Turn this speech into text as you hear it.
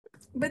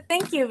But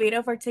thank you,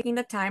 Vito, for taking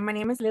the time. My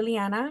name is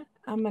Liliana.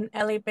 I'm an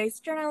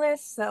LA-based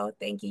journalist, so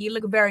thank you. You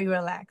look very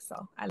relaxed,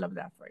 so I love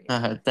that for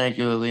you. Thank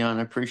you, Liliana.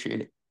 I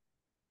appreciate it.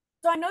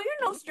 So I know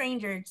you're no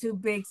stranger to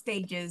big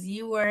stages.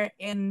 You were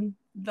in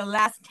the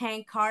last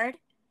tank card,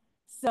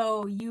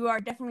 so you are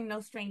definitely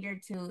no stranger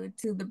to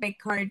the big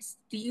cards.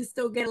 Do you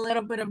still get a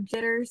little bit of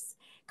jitters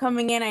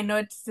coming in? I know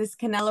it's this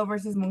Canelo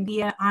versus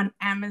Munguia on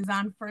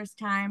Amazon, first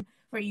time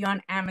for you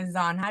on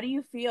Amazon. How do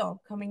you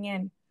feel coming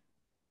in?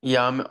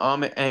 Yeah,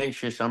 I'm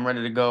anxious. I'm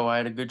ready to go. I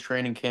had a good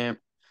training camp.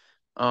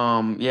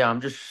 Yeah,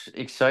 I'm just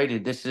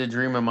excited. This is a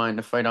dream of mine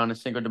to fight on a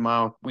Cinco de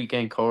Mayo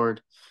weekend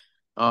card.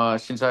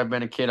 Since I've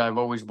been a kid, I've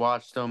always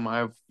watched them.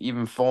 I've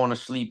even fallen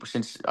asleep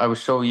since I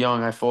was so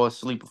young. I fall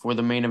asleep before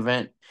the main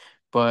event,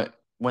 but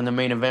when the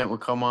main event would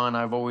come on,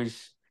 I've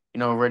always,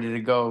 ready to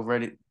go,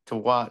 ready to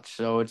watch.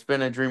 So it's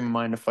been a dream of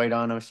mine to fight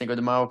on a Cinco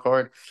de Mayo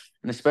card,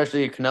 and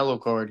especially a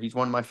Canelo card. He's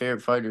one of my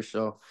favorite fighters,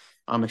 so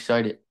I'm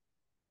excited.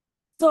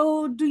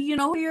 So, do you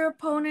know who your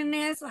opponent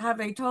is? Have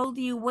they told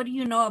you? What do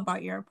you know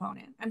about your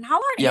opponent? And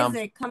how hard Yeah, is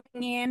it coming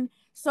in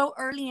so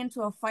early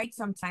into a fight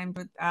sometimes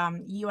with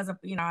you as a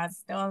as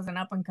still as an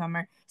up and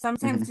comer,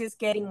 sometimes mhm. just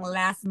getting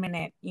last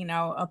minute,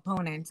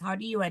 opponents. How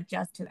do you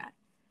adjust to that?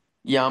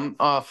 Yeah, I'm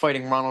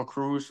fighting Ronald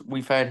Cruz.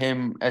 We've had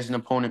him as an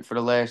opponent for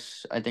the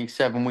last, I think,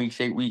 7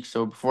 weeks, 8 weeks.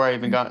 So before I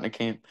even got into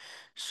camp.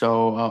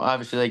 So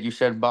obviously, like you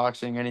said,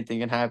 boxing, anything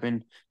can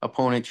happen.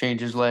 Opponent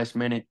changes last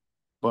minute.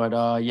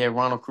 But yeah,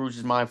 Ronald Cruz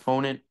is my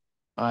opponent.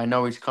 I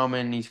know he's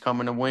coming. He's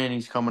coming to win.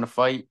 He's coming to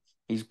fight.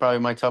 He's probably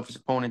my toughest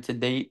opponent to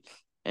date,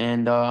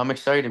 and I'm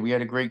excited. We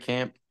had a great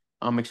camp.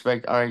 I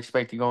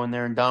expect to go in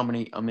there and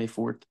dominate on May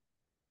 4th.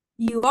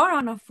 You are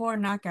on a four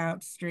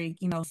knockout streak,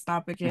 Hmm.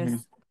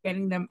 stoppages,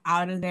 getting them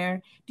out of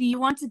there. Do you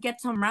want to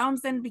get some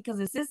rounds in? Because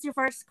this is your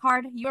first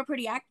card. You were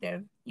pretty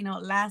active,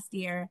 last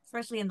year,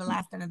 especially in the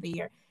last end of the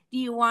year. Do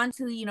you want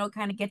to,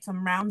 kind of get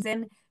some rounds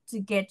in to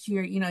get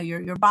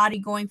your body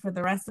going for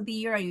the rest of the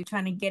year? Or are you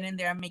trying to get in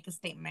there and make a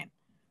statement?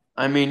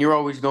 I mean, you're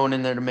always going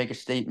in there to make a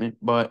statement,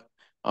 but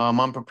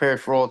I'm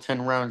prepared for all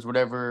 10 rounds,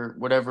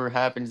 whatever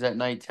happens that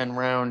night, 10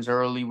 rounds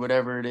early,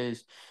 whatever it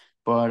is.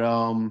 But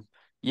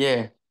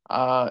yeah,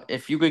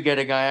 if you could get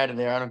a guy out of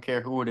there, I don't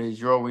care who it is.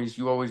 You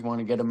always want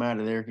to get him out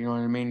of there. You know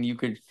what I mean? You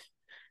could,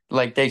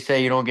 like they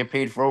say, you don't get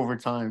paid for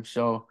overtime.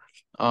 So,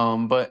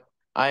 but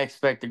I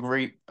expect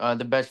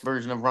the best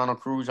version of Ronald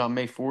Cruz on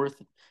May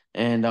 4th,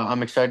 and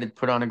I'm excited to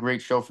put on a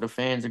great show for the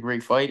fans, a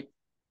great fight.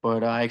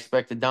 But I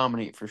expect to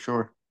dominate for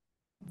sure.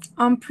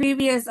 On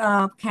previous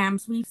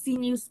camps, we've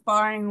seen you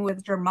sparring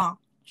with Jermall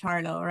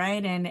Charlo,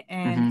 right? And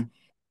Hmm.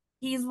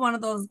 he's one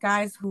of those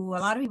guys who a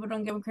lot of people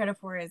don't give him credit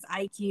for his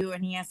IQ,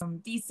 and he has some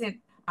decent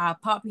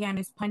pop behind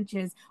his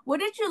punches. What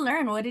did you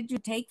learn? What did you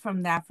take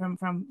from that?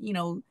 From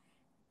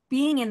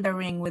being in the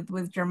ring with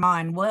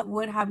Jermall?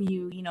 What have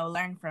you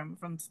learned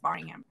from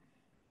sparring him?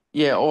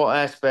 Yeah, all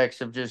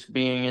aspects of just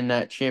being in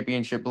that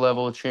championship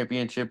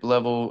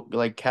level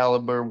like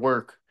caliber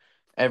work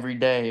every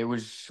day.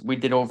 We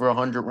did over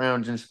 100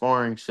 rounds in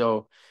sparring,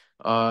 so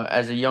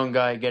as a young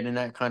guy getting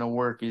that kind of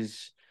work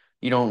is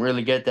you don't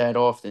really get that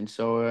often.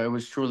 So it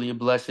was truly a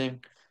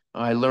blessing.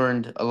 I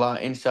learned a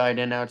lot inside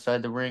and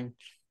outside the ring.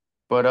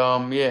 But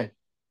yeah,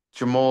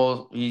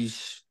 Jamal,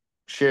 he's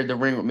shared the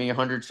ring with me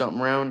 100 something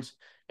rounds,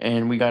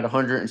 and we got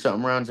 100 and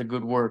something rounds of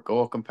good work,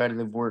 all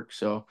competitive work.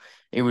 So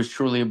it was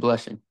truly a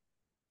blessing.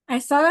 I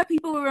saw that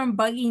people were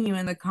bugging you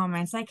in the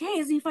comments, like, "Hey,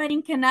 is he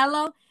fighting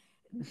Canelo?"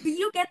 Do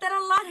you get that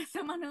a lot? As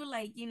someone who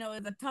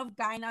is a tough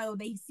guy now,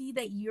 they see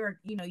that you're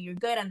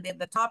good, and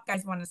the top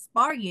guys want to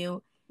spar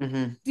you.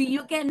 Hmm. Do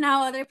you get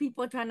now other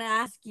people trying to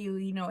ask you,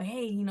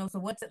 hey, so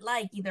what's it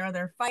like? Either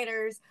other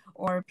fighters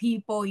or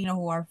people,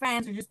 who are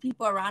fans or just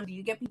people around you.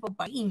 You get people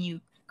bugging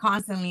you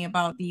constantly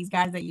about these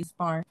guys that you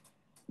spar.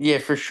 Yeah,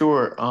 for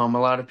sure. A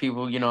lot of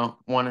people,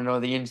 want to know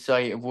the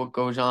insight of what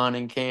goes on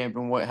in camp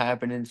and what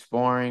happened in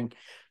sparring,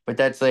 but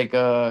that's like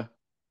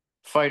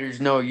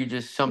fighters know you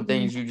just some Mhm.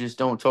 things you just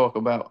don't talk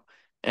about,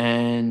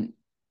 and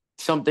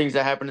some things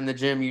that happen in the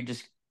gym you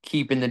just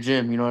keep in the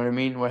gym. You know what I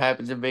mean? What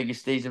happens in Vegas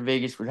stays in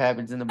Vegas. What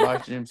happens in the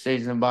boxing gym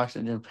stays in the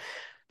boxing gym.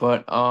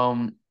 But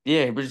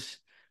yeah, it was.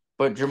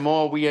 But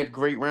Jamal, we had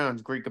great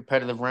rounds, great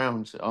competitive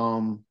rounds.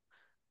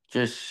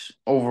 Just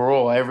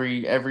overall,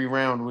 every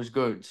round was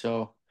good.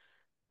 So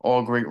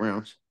all great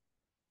rounds.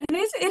 And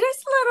it is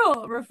a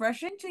little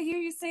refreshing to hear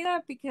you say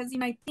that because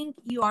I think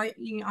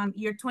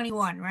you're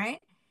 21, right?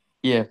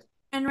 Yeah.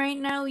 And right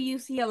now you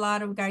see a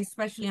lot of guys,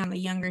 especially on the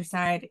younger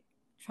side,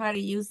 try to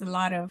use a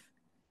lot of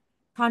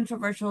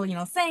controversial,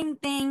 saying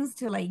things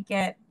to like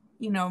get,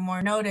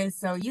 more notice.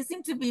 So you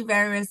seem to be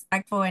very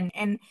respectful,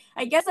 and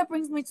I guess that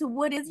brings me to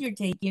what is your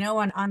take,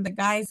 on the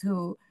guys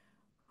who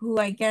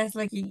I guess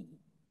like you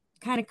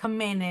kind of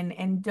come in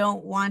and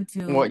don't want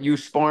to. What, you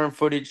sparring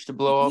footage to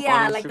blow up on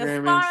Yeah, like the Instagram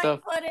and sparring stuff?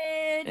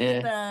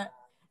 footage, Yeah.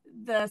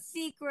 the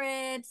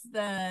secrets,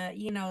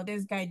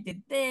 this guy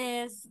did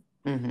this.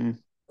 Hmm.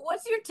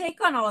 What's your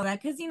take on all of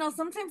that? Because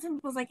sometimes some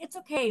people's like it's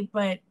okay,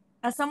 but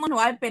as someone who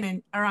I've been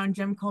in around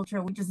gym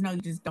culture, we just know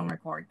you just don't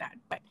record that.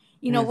 But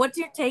Yeah. what's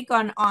your take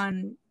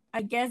on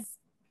I guess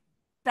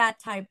that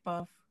type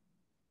of,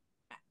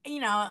 you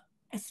know,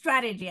 a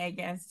strategy, I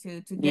guess,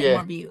 to get Yeah.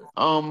 more views.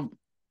 Um,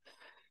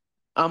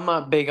 I'm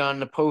not big on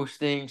the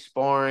posting,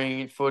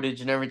 sparring, and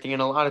footage and everything.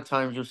 And a lot of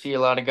times you'll see a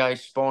lot of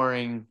guys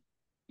sparring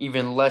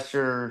even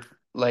lesser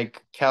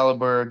like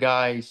caliber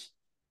guys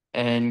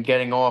and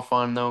getting off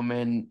on them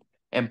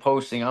and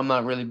posting. I'm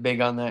not really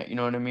big on that. You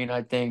know what I mean?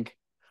 I think,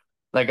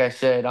 like I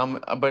said,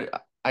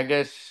 but I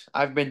guess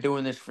I've been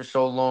doing this for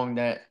so long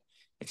that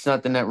it's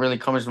nothing that really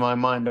comes to my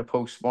mind to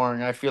post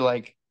sparring. I feel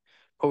like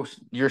post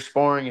your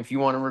sparring, if you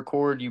want to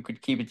record, you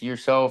could keep it to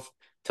yourself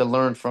to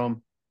learn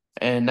from.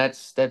 And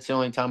that's the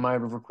only time I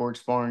ever record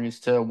sparring is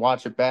to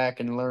watch it back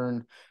and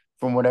learn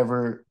from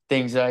whatever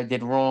things that I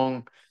did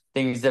wrong,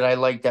 things that I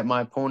liked that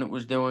my opponent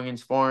was doing in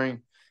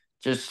sparring,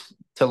 just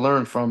to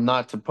learn from,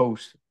 not to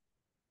post.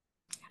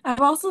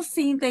 I've also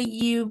seen that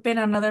you've been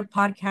on another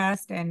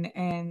podcast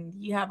and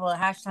you have a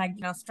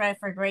hashtag, strive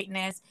for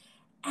greatness.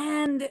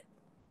 And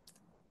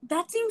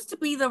that seems to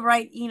be the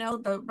right,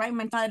 the right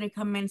mentality to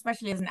come in,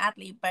 especially as an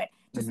athlete. But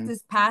just Hmm.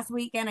 this past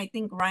weekend, I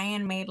think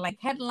Ryan made like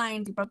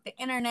headlines. He broke the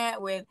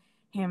internet with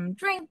him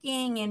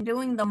drinking and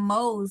doing the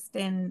most.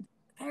 And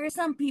there are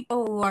some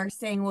people who are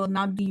saying, well,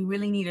 now do you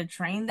really need to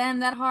train then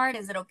that hard?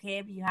 Is it okay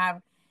if you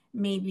have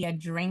maybe a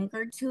drink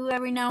or two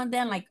every now and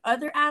then, like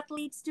other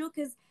athletes do?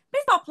 Because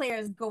baseball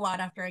players go out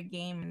after a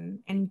game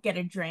and get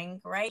a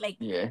drink, right? Like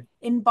Yeah.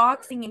 in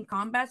boxing and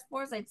combat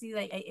sports, I see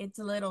like it's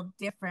a little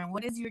different.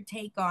 What is your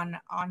take on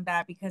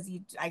that? Because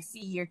I see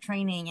your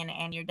training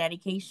and your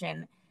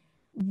dedication.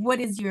 What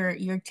is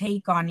your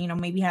take on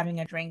maybe having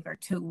a drink or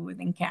two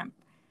within camp?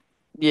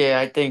 Yeah,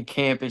 I think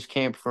camp is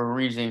camp for a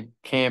reason.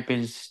 Camp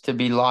is to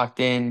be locked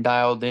in,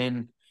 dialed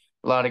in.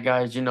 A lot of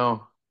guys,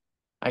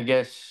 I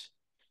guess,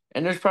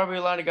 and there's probably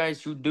a lot of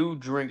guys who do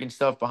drink and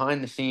stuff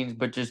behind the scenes,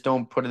 but just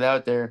don't put it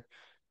out there.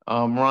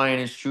 Ryan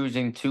is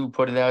choosing to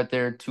put it out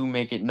there to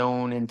make it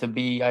known and to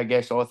be, I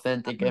guess,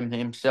 authentic in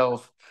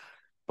himself.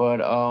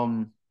 But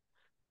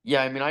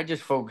yeah, I mean, I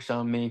just focus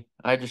on me.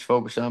 I just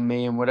focus on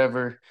me and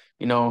whatever,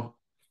 you know,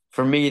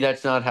 for me,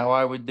 that's not how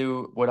I would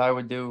do what I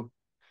would do,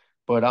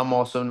 but I'm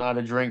also not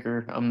a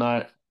drinker. I'm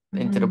not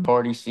into the Mm-hmm.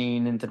 party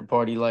scene, into the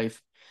party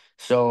life.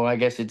 So I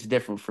guess it's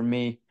different for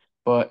me.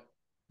 But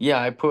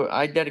yeah,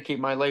 I dedicate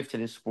my life to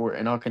this sport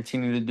and I'll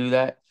continue to do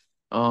that.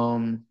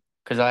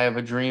 Because I have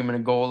a dream and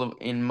a goal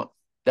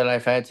that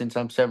I've had since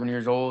I'm 7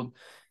 years old.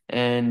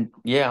 And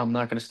yeah, I'm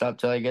not gonna stop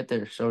till I get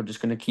there. So just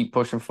gonna keep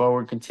pushing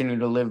forward, continue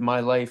to live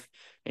my life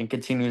and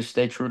continue to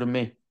stay true to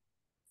me.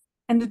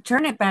 And to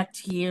turn it back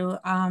to you,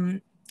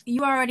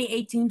 you are already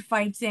 18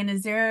 fights in.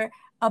 Is there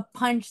a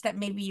punch that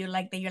maybe you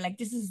like that you're like,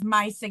 this is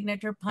my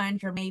signature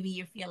punch, or maybe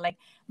you feel like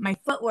my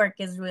footwork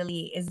is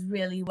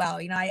really well.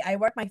 I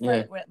work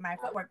Yeah. my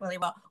footwork really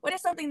well. What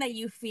is something that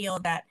you feel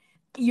that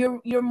you're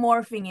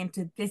morphing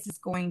into? This is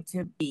going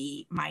to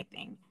be my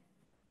thing.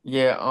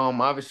 Yeah,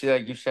 obviously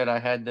like you said, I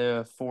had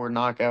the four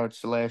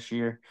knockouts last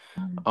year.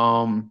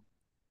 Um,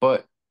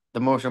 but the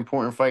most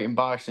important fight in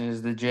boxing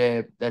is the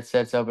jab that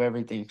sets up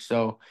everything.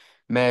 So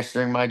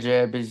mastering my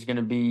jab is going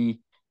to be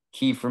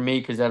key for me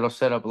because that'll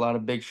set up a lot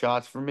of big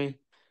shots for me.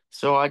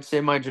 So I'd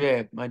say my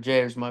jab. My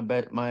jab is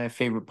my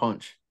favorite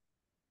punch.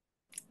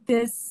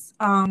 This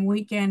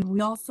weekend, we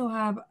also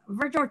have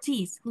Virgil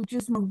Ortiz, who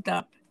just moved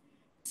up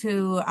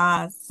to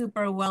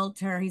super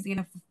welter. He's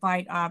gonna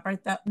fight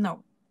Bertha.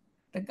 No,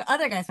 the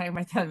other guy's fighting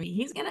Bartholomew.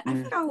 He's gonna. I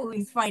Mm. forgot who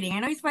he's fighting. I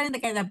know he's fighting the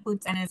guy that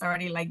boots and is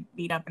already like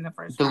beat up in the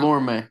first round.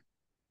 Delorme.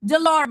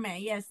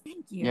 Delorme. Yes,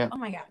 thank you. Yeah. Oh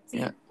my God.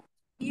 Yeah.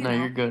 See, you No,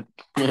 you're know.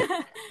 good.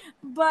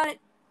 But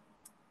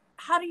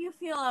how do you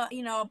feel?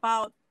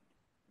 About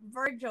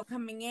Virgil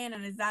coming in,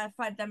 and is that a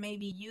fight that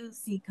maybe you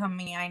see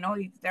coming in? I know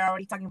they're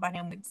already talking about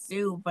him with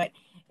Sue, but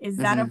is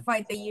that a Hmm.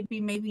 fight that you'd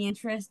be maybe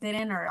interested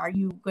in, or are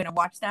you gonna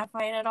watch that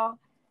fight at all?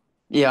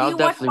 Yeah, Do I'll you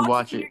watch definitely boxing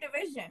watch in your it.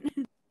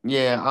 division?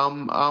 Yeah,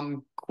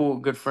 I'm cool,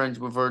 good friends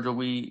with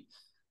Virgil.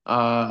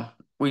 Uh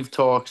we've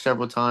talked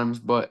several times,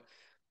 but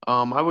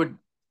I would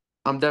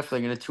I'm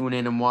definitely gonna tune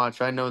in and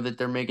watch. I know that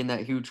they're making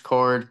that huge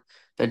card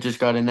that just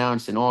got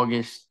announced in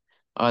August.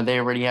 They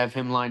already have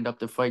him lined up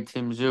to fight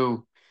Tim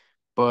Zoo.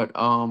 But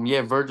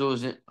yeah, Virgil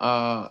is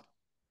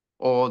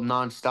all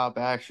nonstop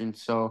action,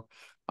 so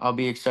I'll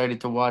be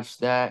excited to watch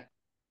that.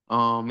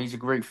 He's a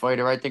great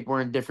fighter. I think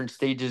we're in different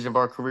stages of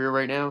our career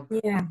right now.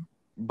 Yeah.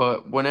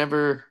 But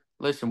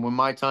listen, when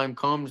my time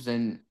comes,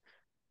 then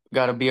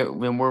gotta be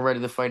when we're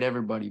ready to fight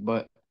everybody.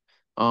 But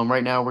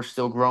right now we're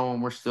still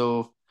growing. We're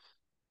still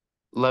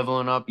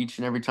leveling up each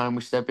and every time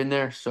we step in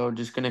there. So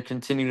just gonna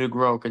continue to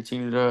grow,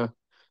 continue to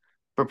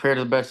prepare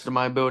to the best of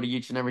my ability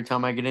each and every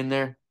time I get in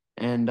there.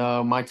 And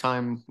my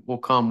time will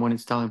come when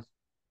it's time.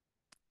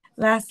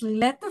 Lastly,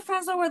 let the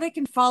fans know where they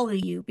can follow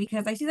you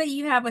because I see that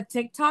you have a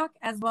TikTok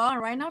as well. And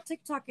right now,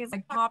 TikTok is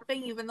like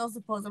popping, even though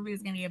supposedly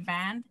it's going to get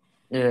banned.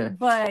 Yeah,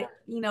 But,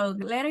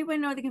 let everybody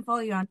know they can follow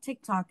you on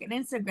TikTok and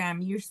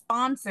Instagram, your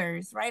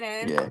sponsors, right?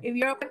 And yeah, if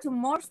you're open to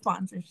more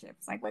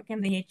sponsorships, like what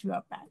can they hit you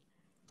up at?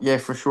 yeah,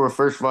 for sure.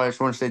 First of all, I just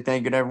want to say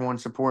thank you to everyone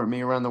supporting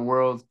me around the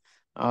world.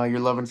 Your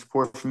love and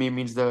support for me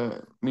means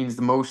the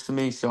most to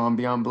me, so I'm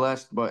beyond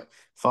blessed. But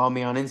follow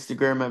me on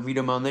Instagram at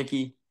Vito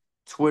Mielnicki,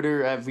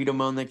 Twitter at Vito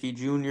Mielnicki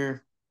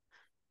Jr.,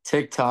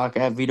 TikTok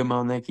at Vito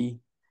Mielnicki,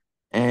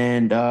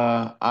 and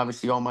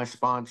obviously all my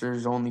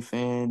sponsors,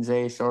 OnlyFans,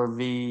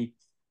 ASRV,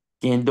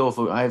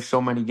 Gandolfo. I have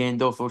so many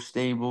Gandolfo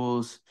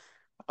stables.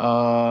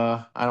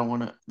 I don't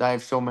want to. I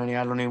have so many.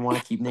 I don't even want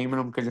to keep naming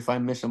them because if I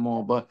miss them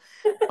all. But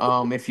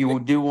if you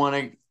do want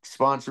to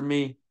sponsor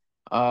me,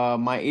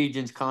 my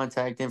agent's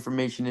contact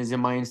information is in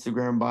my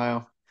Instagram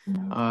bio.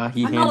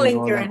 He And I'll handles link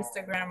all your that.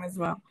 Instagram as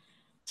well.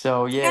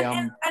 So And, yeah, and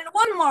I'm. and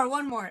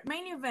one more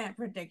main event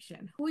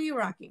prediction. Who are you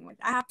rocking with?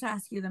 I have to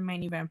ask you the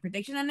main event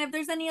prediction, and if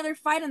there's any other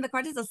fight in the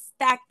card, it's a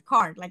stacked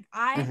card. Like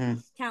I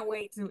Mhm. can't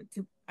wait to.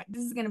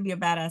 This is gonna be a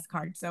badass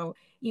card. So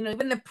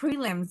even the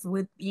prelims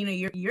with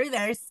you're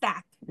there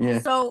stacked. Yeah.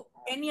 So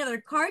any other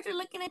cards you're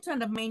looking into on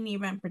the main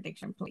event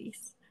prediction,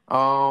 please.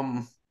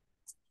 Um.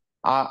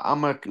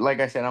 I'm a like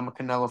I said, I'm a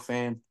Canelo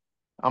fan.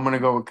 I'm gonna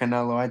go with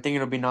Canelo. I think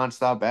it'll be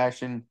nonstop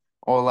action,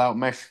 all out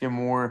Mexican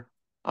war.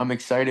 I'm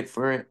excited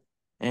for it,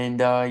 and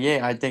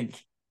yeah, I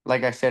think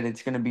like I said,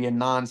 it's gonna be a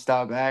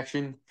nonstop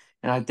action,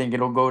 and I think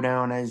it'll go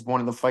down as one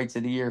of the fights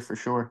of the year for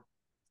sure.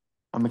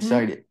 I'm Mm.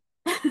 excited.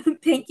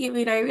 Thank you,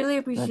 Vito. I really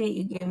Uh, appreciate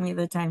you giving me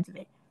the time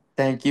today.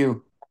 Thank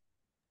you.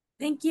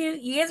 Thank you.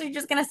 You guys are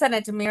just gonna send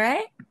it to me,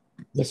 right?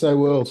 Yes, I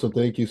will. So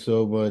thank you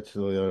so much.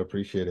 I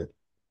appreciate it.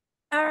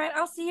 All right.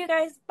 I'll see you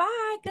guys.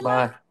 Bye. Good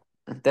luck.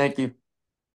 Bye. Thank you.